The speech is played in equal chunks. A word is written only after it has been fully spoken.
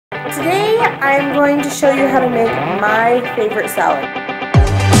Today I'm going to show you how to make my favorite salad.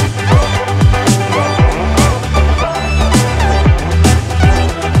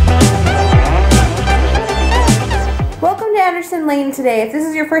 Welcome to Anderson Lane today. If this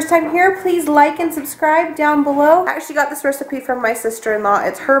is your first time here, please like and subscribe down below. I actually got this recipe from my sister-in-law.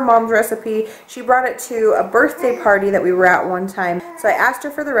 It's her mom's recipe. She brought it to a birthday party that we were at one time. So I asked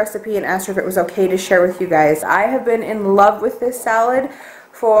her for the recipe and asked her if it was okay to share with you guys. I have been in love with this salad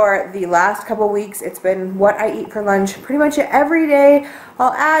for the last couple weeks. It's been what I eat for lunch pretty much every day.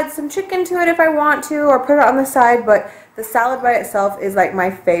 I'll add some chicken to it if I want to or put it on the side, but the salad by itself is like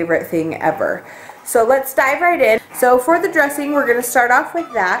my favorite thing ever. So let's dive right in. So for the dressing, we're going to start off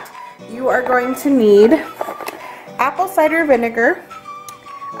with that. You are going to need apple cider vinegar,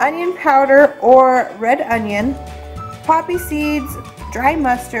 onion powder or red onion, poppy seeds, dry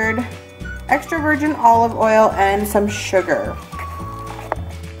mustard, extra virgin olive oil, and some sugar.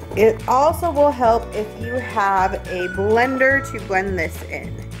 It also will help if you have a blender to blend this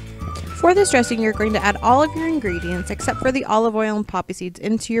in. For this dressing, you're going to add all of your ingredients except for the olive oil and poppy seeds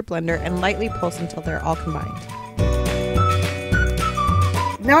into your blender and lightly pulse until they're all combined.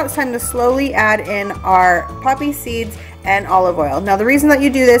 Now it's time to slowly add in our poppy seeds and olive oil. Now the reason that you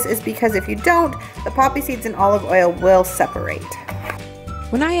do this is because if you don't, the poppy seeds and olive oil will separate.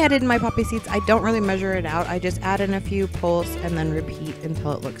 When I add in my poppy seeds, I don't really measure it out. I just add in a few, pulse, and then repeat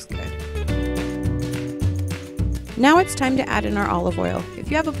until it looks good. Now it's time to add in our olive oil.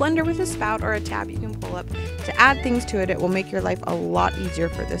 If you have a blender with a spout or a tab you can pull up to add things to it, it will make your life a lot easier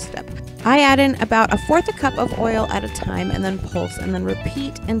for this step. I add in about 1/4 cup of oil at a time and then pulse and then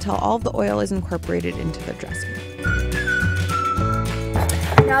repeat until all of the oil is incorporated into the dressing.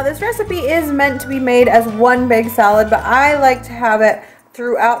 Now this recipe is meant to be made as one big salad, but I like to have it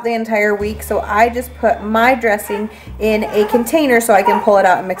throughout the entire week, so I just put my dressing in a container so I can pull it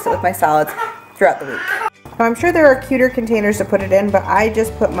out and mix it with my salads throughout the week. Now, I'm sure there are cuter containers to put it in, but I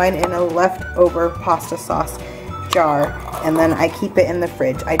just put mine in a leftover pasta sauce jar and then I keep it in the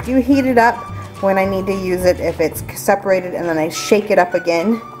fridge. I do heat it up when I need to use it if it's separated, and then I shake it up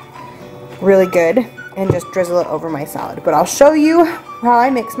again really good and just drizzle it over my salad. But I'll show you how I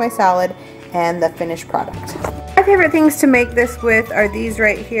mix my salad and the finished product. My favorite things to make this with are these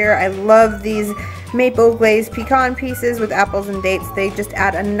right here. I love these maple glazed pecan pieces with apples and dates. They just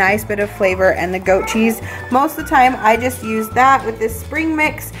add a nice bit of flavor, and the goat cheese. Most of the time I just use that with this spring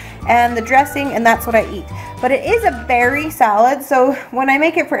mix and the dressing, and that's what I eat. But it is a berry salad, so when I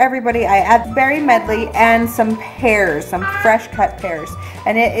make it for everybody I add berry medley and some pears, some fresh cut pears,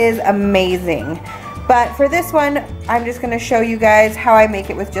 and it is amazing. But for this one, I'm just going to show you guys how I make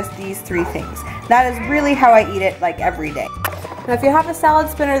it with just these 3 things. That is really how I eat it, like every day. Now if you have a salad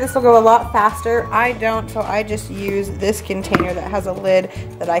spinner, this will go a lot faster. I don't, so I just use this container that has a lid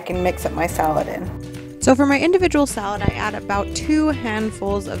that I can mix up my salad in. So for my individual salad, I add about 2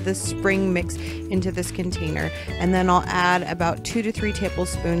 handfuls of this spring mix into this container, and then I'll add about 2 to 3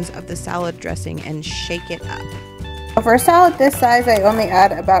 tablespoons of the salad dressing and shake it up. For a salad this size, I only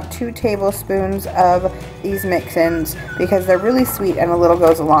add about 2 tablespoons of these mix-ins because they're really sweet and a little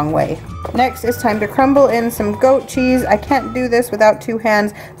goes a long way. Next, it's time to crumble in some goat cheese. I can't do this without 2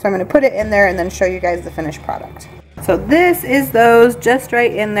 hands, so I'm going to put it in there and then show you guys the finished product. So this is those just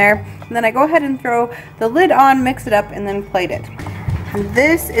right in there. And then I go ahead and throw the lid on, mix it up, and then plate it. And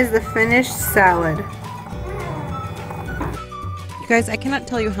this is the finished salad. Guys, I cannot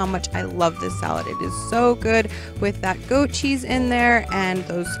tell you how much I love this salad. It is so good with that goat cheese in there and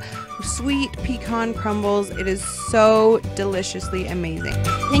those sweet pecan crumbles. It is so deliciously amazing.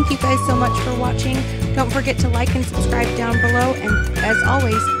 Thank you guys so much for watching. Don't forget to like and subscribe down below, and as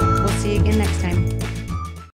always, we'll see you again next time.